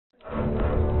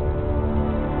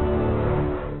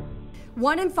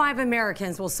1 in 5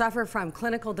 Americans will suffer from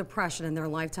clinical depression in their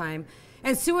lifetime,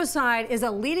 and suicide is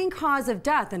a leading cause of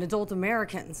death in adult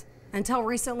Americans. Until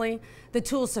recently, the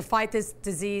tools to fight this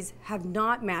disease have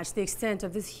not matched the extent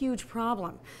of this huge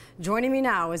problem. Joining me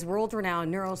now is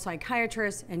world-renowned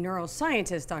neuropsychiatrist and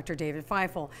neuroscientist Dr. David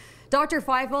Fievel. Dr.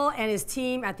 Feifel and his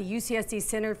team at the UCSD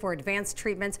Center for Advanced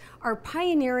Treatments are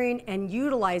pioneering and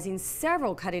utilizing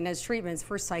several cutting-edge treatments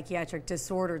for psychiatric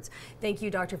disorders. Thank you,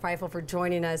 Dr. Feifel, for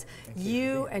joining us.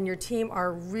 You and your team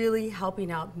are really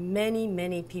helping out many,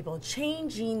 many people,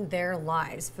 changing their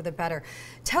lives for the better.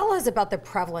 Tell us about the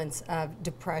prevalence of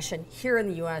depression here in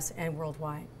the U.S. and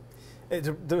worldwide.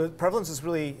 The prevalence is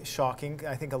really shocking.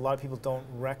 I think a lot of people don't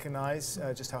recognize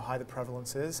just how high the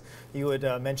prevalence is. You would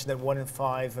mention that 1 in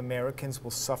 5 Americans will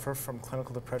suffer from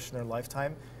clinical depression in their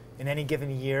lifetime. In any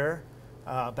given year,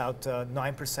 about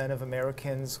 9% of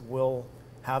Americans will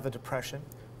have a depression.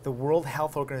 The World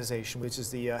Health Organization, which is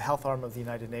the health arm of the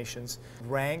United Nations,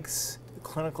 ranks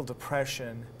clinical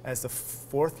depression as the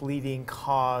 4th leading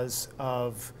cause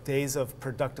of days of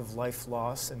productive life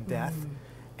loss and death.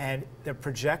 And they're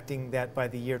projecting that by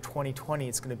the year 2020,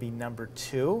 it's going to be number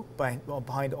 2,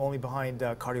 only behind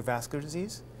cardiovascular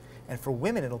disease. And for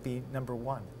women, it'll be number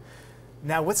 1.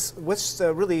 Now, what's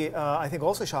really, I think,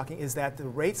 also shocking is that the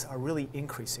rates are really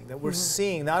increasing. That we're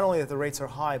seeing not only that the rates are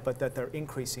high, but that they're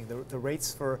increasing. The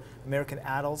rates for American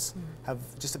adults have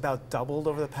just about doubled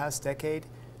over the past decade.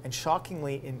 And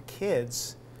shockingly, in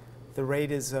kids, the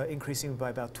rate is increasing by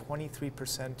about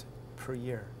 23% per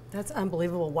year. That's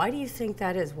unbelievable. Why do you think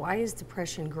that is? Why is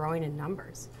depression growing in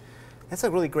numbers? That's a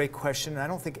really great question. I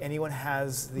don't think anyone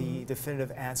has the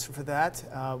definitive answer for that.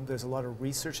 There's a lot of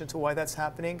research into why that's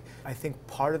happening. I think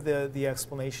part of the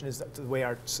explanation is that the way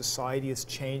our society is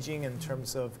changing in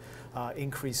terms of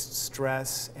increased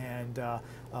stress and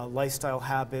lifestyle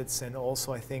habits, and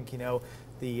also I think, you know,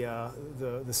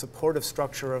 the supportive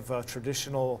structure of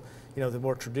traditional, you know, the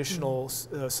more traditional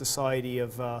society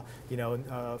of, you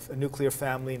know, a nuclear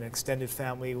family and an extended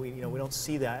family. We don't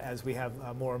see that as we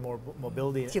have more and more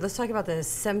mobility. See, let's talk about the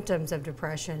symptoms of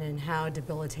depression and how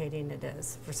debilitating it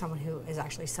is for someone who is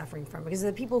actually suffering from it. Because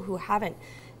the people who haven't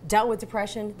dealt with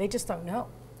depression, they just don't know.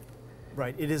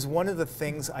 Right. It is one of the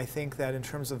things, I think, that in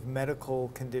terms of medical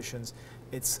conditions,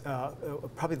 it's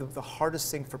probably the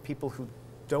hardest thing for people who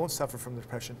don't suffer from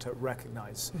depression to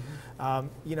recognize.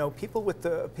 You know, people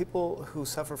who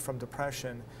suffer from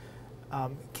depression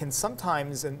can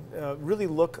sometimes really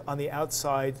look on the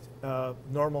outside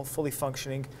normal, fully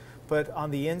functioning, but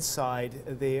on the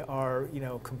inside they are, you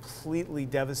know, completely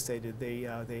devastated.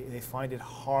 They find it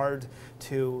hard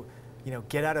to, you know,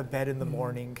 get out of bed in the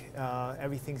morning.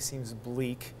 Everything seems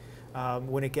bleak.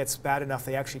 When it gets bad enough,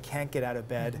 they actually can't get out of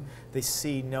bed. They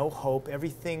see no hope.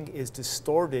 Everything is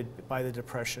distorted by the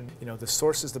depression. You know, the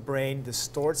source is the brain,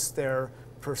 distorts their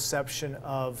perception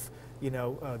of, you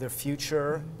know, their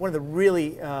future. One of the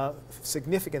really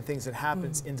significant things that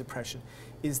happens in depression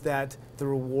is that the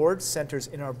reward centers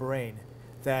in our brain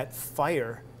that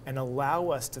fire and allow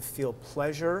us to feel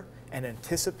pleasure and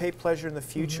anticipate pleasure in the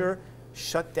future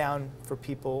shut down for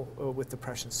people with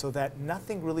depression, so that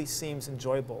nothing really seems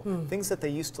enjoyable. Things that they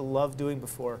used to love doing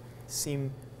before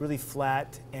seem really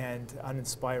flat and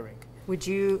uninspiring. Would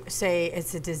you say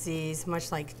it's a disease much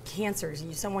like cancer?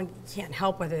 Someone can't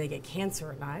help whether they get cancer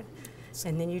or not,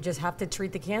 and then you just have to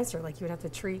treat the cancer like you would have to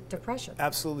treat depression.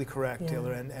 Absolutely correct,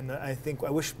 Taylor, and I think I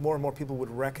wish more and more people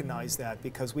would recognize that,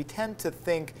 because we tend to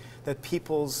think that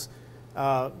people's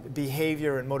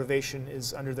behavior and motivation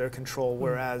is under their control,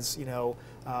 whereas, you know,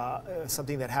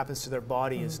 something that happens to their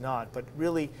body is not. But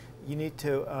really, you need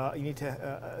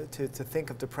to think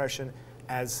of depression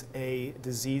as a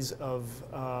disease of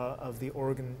the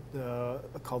organ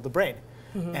called the brain,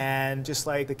 and just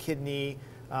like the kidney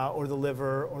or the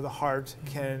liver or the heart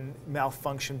can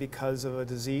malfunction because of a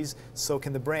disease, so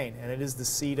can the brain, and it is the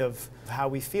seat of how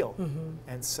we feel.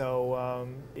 And so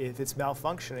if it's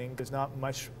malfunctioning, there's not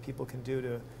much people can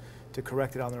do to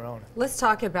correct it on their own. Let's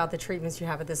talk about the treatments you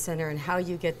have at the center and how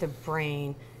you get the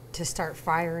brain to start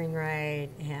firing right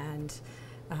and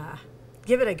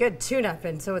give it a good tune-up,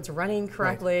 and so it's running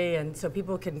correctly, and so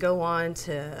people can go on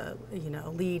to, you know,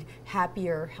 lead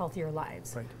happier, healthier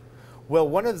lives. Right. Well,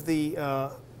 one of the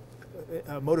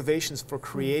motivations for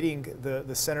creating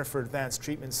the Center for Advanced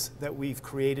Treatments that we've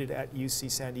created at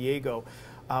UC San Diego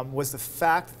was the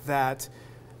fact that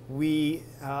we,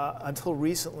 until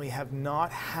recently, have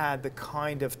not had the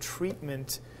kind of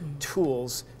treatment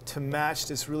tools to match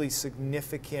this really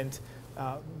significant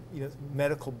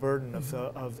medical burden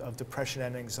of depression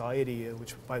and anxiety,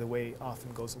 which, by the way,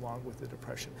 often goes along with the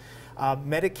depression.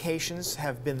 Medications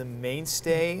have been the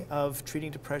mainstay of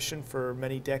treating depression for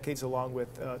many decades, along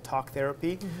with talk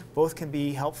therapy. Both can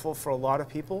be helpful for a lot of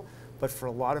people, but for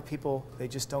a lot of people, they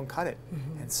just don't cut it.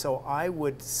 And so I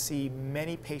would see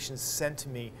many patients sent to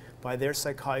me by their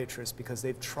psychiatrist because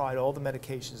they've tried all the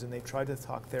medications and they've tried the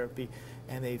talk therapy,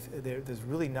 and there's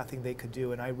really nothing they could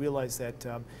do. And I realize that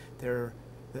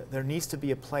there needs to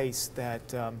be a place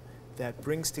that that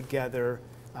brings together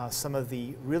some of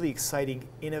the really exciting,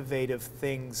 innovative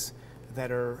things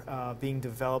that are being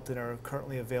developed and are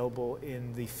currently available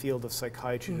in the field of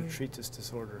psychiatry to treat this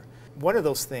disorder. One of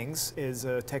those things is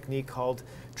a technique called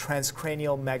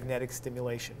Transcranial magnetic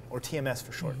stimulation, or TMS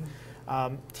for short.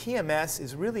 TMS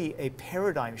is really a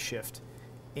paradigm shift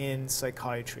in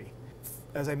psychiatry.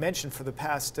 As I mentioned, for the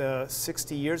past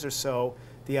 60 years or so,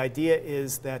 the idea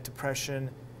is that depression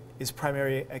is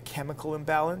primarily a chemical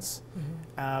imbalance,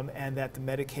 and that the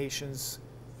medications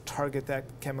target that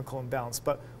chemical imbalance.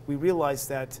 But we realize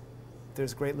that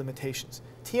there's great limitations.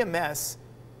 TMS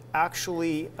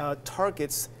actually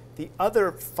targets the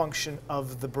other function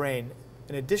of the brain.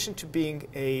 In addition to being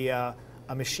a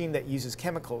machine that uses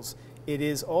chemicals, it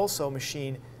is also a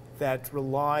machine that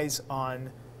relies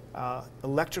on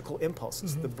electrical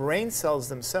impulses. The brain cells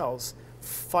themselves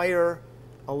fire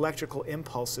electrical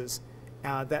impulses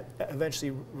that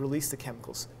eventually release the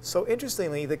chemicals. So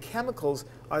interestingly, the chemicals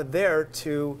are there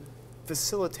to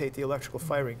facilitate the electrical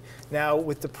firing. Now,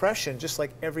 with depression, just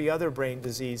like every other brain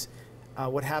disease,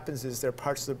 what happens is there are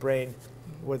parts of the brain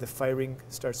where the firing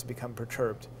starts to become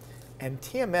perturbed. And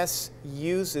TMS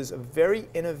uses a very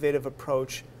innovative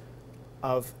approach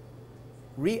of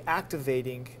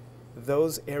reactivating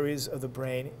those areas of the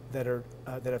brain that are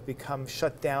that have become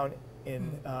shut down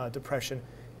in depression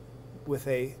with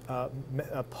a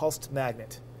pulsed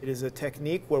magnet. It is a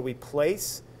technique where we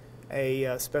place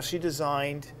a specially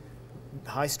designed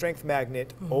high-strength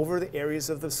magnet over the areas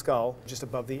of the skull, just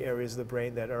above the areas of the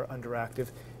brain that are underactive,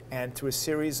 and through a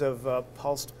series of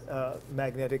pulsed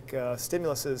magnetic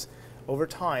stimuluses over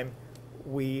time,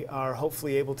 we are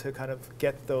hopefully able to kind of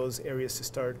get those areas to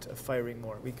start firing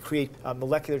more. We create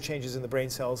molecular changes in the brain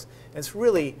cells, and it's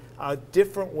really a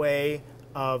different way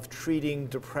of treating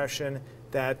depression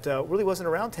that really wasn't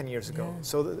around 10 years ago.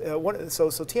 So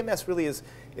TMS really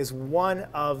is one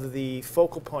of the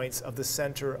focal points of the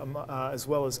center, as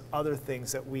well as other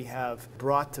things that we have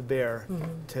brought to bear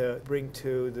to bring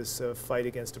to this fight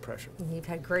against depression. You've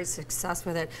had great success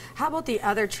with it. How about the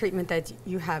other treatment that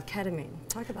you have, ketamine?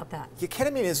 Talk about that. Yeah,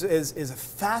 ketamine is a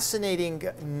fascinating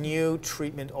new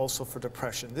treatment also for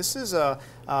depression. This is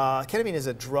ketamine is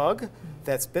a drug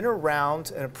that's been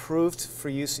around and approved for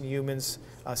use in humans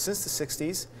since the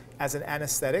 60s as an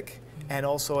anesthetic, and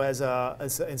also as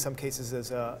in some cases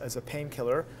as a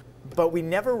painkiller. But we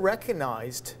never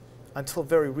recognized until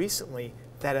very recently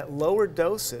that at lower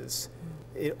doses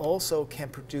it also can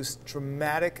produce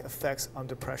dramatic effects on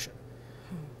depression.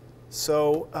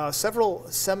 So several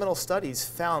seminal studies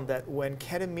found that when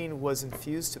ketamine was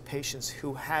infused to patients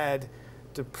who had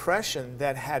depression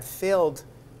that had failed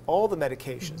all the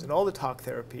medications and all the talk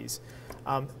therapies,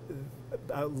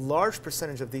 a large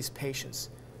percentage of these patients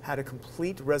had a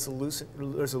complete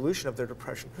resolution of their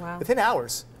depression within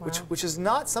hours, which is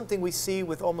not something we see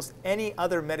with almost any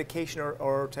other medication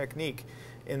or technique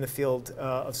in the field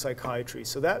of psychiatry.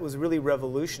 So that was really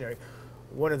revolutionary.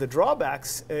 One of the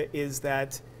drawbacks is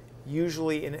that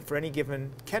usually for any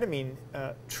given ketamine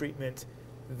treatment,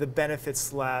 the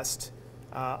benefits last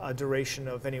a duration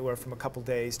of anywhere from a couple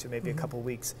days to maybe a couple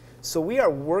weeks. So we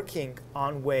are working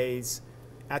on ways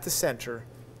at the center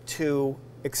to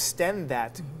extend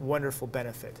that wonderful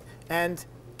benefit. And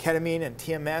ketamine and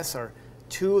TMS are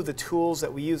two of the tools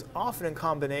that we use often in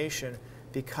combination,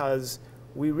 because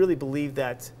we really believe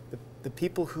that the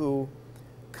people who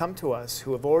come to us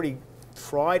who have already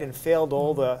tried and failed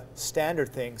all the standard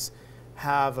things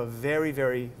have a very,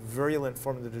 very virulent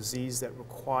form of the disease that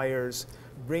requires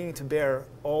bringing to bear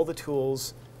all the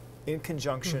tools in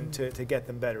conjunction to get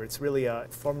them better. It's really a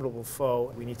formidable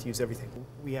foe. We need to use everything.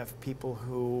 We have people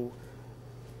who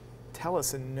tell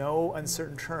us in no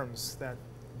uncertain terms that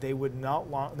they would no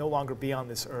longer be on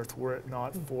this earth were it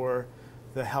not for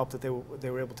the help that they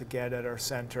were able to get at our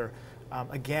center.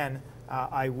 Again,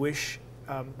 I wish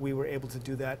we were able to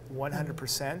do that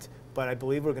 100%, but I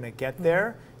believe we're going to get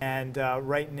there. And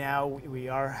right now we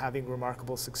are having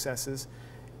remarkable successes.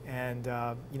 And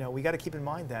you know, we got to keep in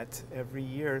mind that every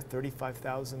year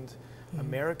 35,000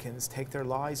 Americans take their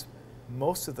lives,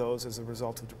 most of those as a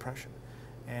result of depression.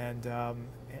 And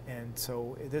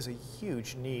so there's a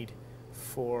huge need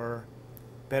for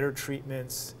better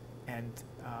treatments and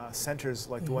centers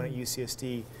like the one at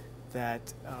UCSD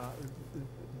that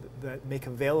that make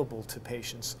available to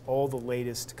patients all the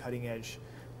latest cutting-edge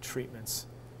treatments.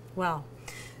 Well,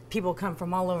 people come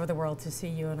from all over the world to see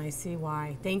you, and I see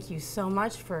why. Thank you so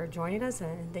much for joining us,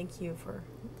 and thank you for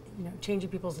changing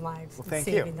people's lives and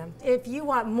saving them. If you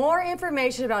want more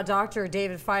information about Dr.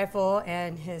 David Fievel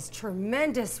and his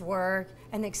tremendous work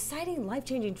and the exciting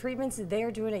life-changing treatments that they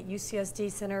are doing at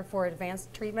UCSD Center for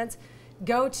Advanced Treatments,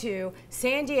 go to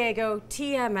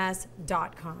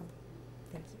sandiegotms.com.